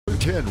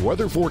10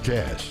 weather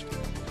forecast.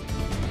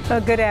 Well,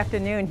 good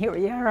afternoon. Here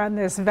we are on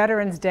this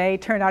Veterans Day.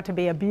 Turned out to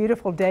be a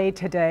beautiful day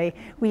today.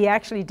 We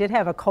actually did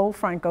have a cold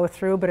front go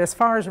through, but as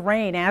far as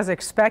rain, as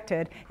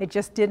expected, it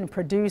just didn't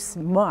produce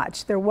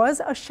much. There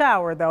was a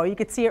shower, though. You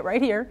could see it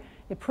right here.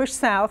 It pushed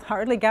south,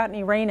 hardly got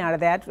any rain out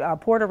of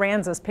that. Port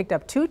Aransas picked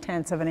up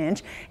 0.2 of an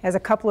inch as a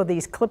couple of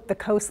these clipped the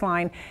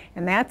coastline,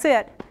 and that's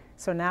it.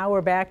 So now we're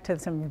back to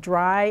some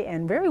dry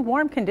and very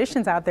warm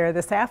conditions out there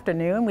this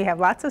afternoon. We have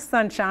lots of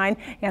sunshine,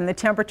 and the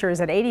temperature is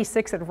at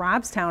 86 at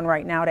Robstown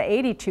right now, to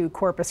 82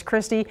 Corpus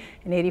Christi,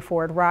 and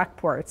 84 at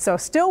Rockport. So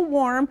still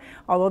warm,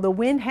 although the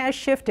wind has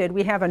shifted.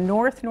 We have a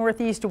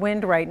north-northeast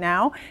wind right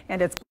now,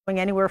 and it's blowing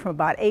anywhere from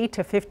about 8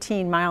 to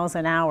 15 miles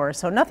an hour.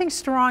 So nothing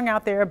strong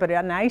out there, but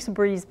a nice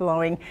breeze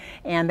blowing,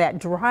 and that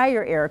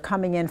drier air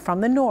coming in from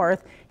the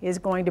north is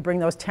going to bring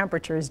those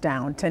temperatures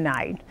down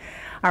tonight.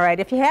 All right,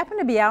 if you happen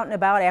to be out and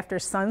about after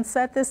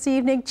sunset this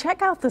evening,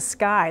 check out the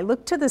sky.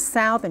 Look to the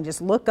south and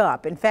just look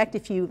up. In fact,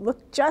 if you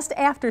look just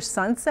after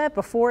sunset,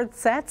 before it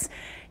sets,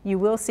 you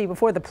will see,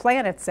 before the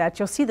planet sets,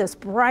 you'll see this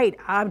bright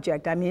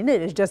object. I mean,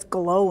 it is just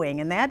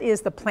glowing, and that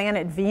is the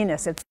planet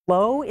Venus. It's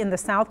low in the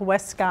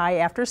southwest sky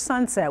after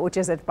sunset, which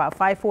is at about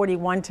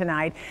 5:41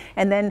 tonight.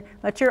 And then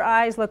let your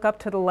eyes look up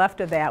to the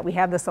left of that. We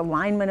have this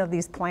alignment of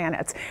these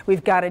planets.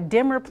 We've got a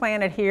dimmer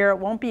planet here. It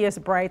won't be as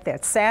bright.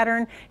 That's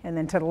Saturn. And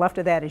then to the left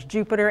of that is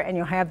Jupiter. And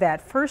you'll have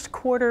that first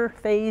quarter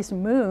phase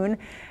moon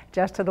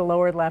just to the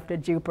lower left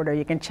of Jupiter.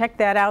 You can check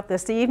that out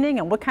this evening.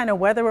 And what kind of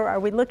weather are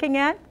we looking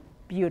at?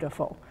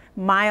 Beautiful.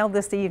 Mild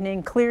this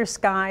evening, clear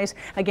skies.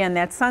 Again,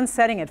 that sun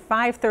setting at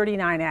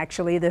 5:39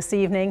 actually this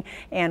evening,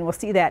 and we'll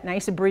see that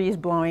nice breeze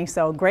blowing.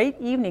 So great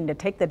evening to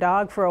take the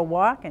dog for a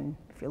walk, and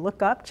if you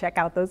look up, check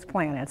out those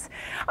planets.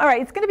 All right,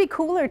 it's going to be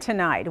cooler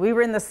tonight. We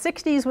were in the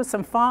 60s with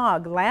some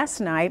fog last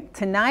night.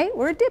 Tonight,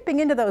 we're dipping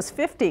into those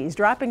 50s,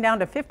 dropping down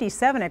to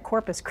 57 at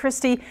Corpus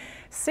Christi,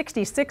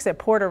 66 at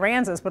Port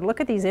Aransas. But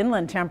look at these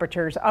inland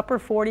temperatures, upper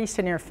 40s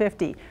to near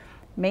 50.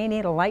 May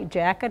need a light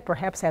jacket,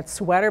 perhaps that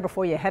sweater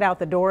before you head out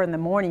the door in the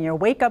morning. Your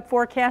wake-up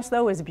forecast,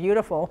 though, is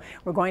beautiful.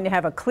 We're going to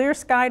have a clear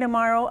sky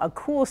tomorrow, a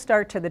cool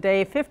start to the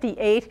day,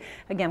 58.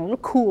 Again, a little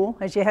cool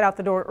as you head out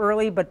the door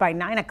early, but by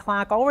 9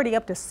 o'clock, already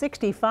up to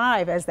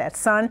 65 as that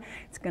sun.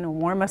 It's going to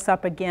warm us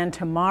up again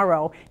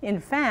tomorrow.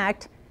 In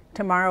fact,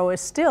 tomorrow is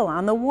still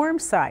on the warm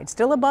side,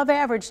 still above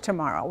average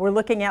tomorrow. We're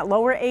looking at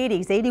lower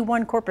 80s,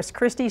 81 Corpus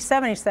Christi,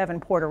 77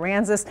 Port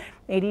Aransas,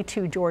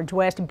 82 George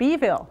West,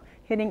 Beeville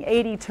hitting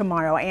 80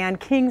 tomorrow, and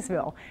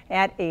Kingsville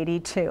at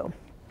 82.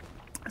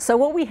 So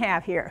what we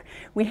have here,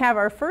 we have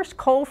our first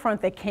cold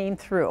front that came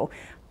through.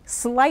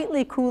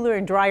 Slightly cooler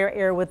and drier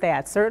air with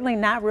that, certainly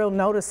not real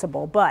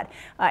noticeable, but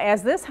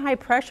as this high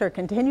pressure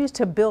continues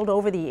to build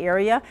over the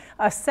area,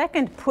 a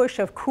second push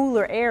of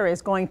cooler air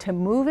is going to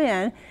move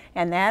in,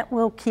 and that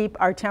will keep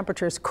our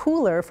temperatures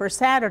cooler for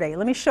Saturday.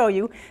 Let me show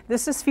you.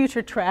 This is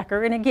Future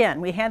Tracker, and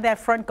again, we had that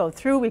front go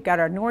through. We've got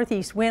our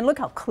northeast wind. Look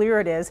how clear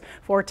it is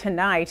for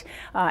tonight.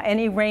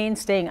 Any rain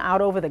staying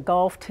out over the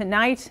Gulf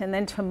tonight, and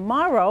then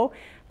tomorrow,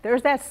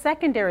 there's that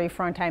secondary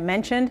front I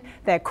mentioned,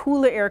 that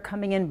cooler air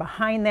coming in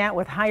behind that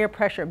with higher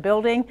pressure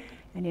building.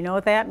 And you know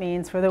what that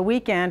means for the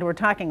weekend. We're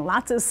talking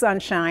lots of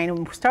sunshine.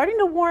 We're starting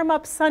to warm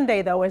up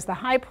Sunday, though, as the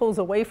high pulls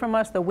away from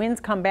us. The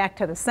winds come back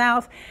to the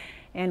south,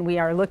 and we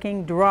are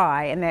looking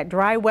dry. And that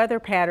dry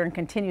weather pattern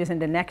continues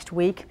into next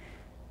week.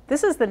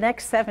 This is the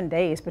next 7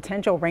 days,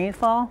 potential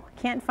rainfall.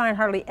 Can't find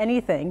hardly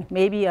anything.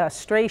 Maybe a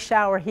stray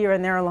shower here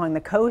and there along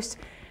the coast.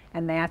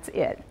 And that's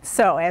it.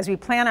 So as we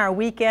plan our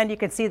weekend, you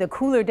can see the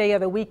cooler day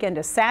of the weekend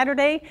is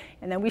Saturday,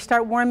 and then we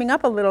start warming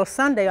up a little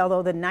Sunday,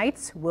 although the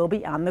nights will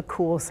be on the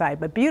cool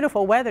side. But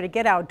beautiful weather to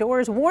get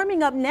outdoors,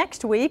 warming up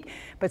next week,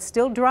 but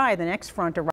still dry the next front arrives.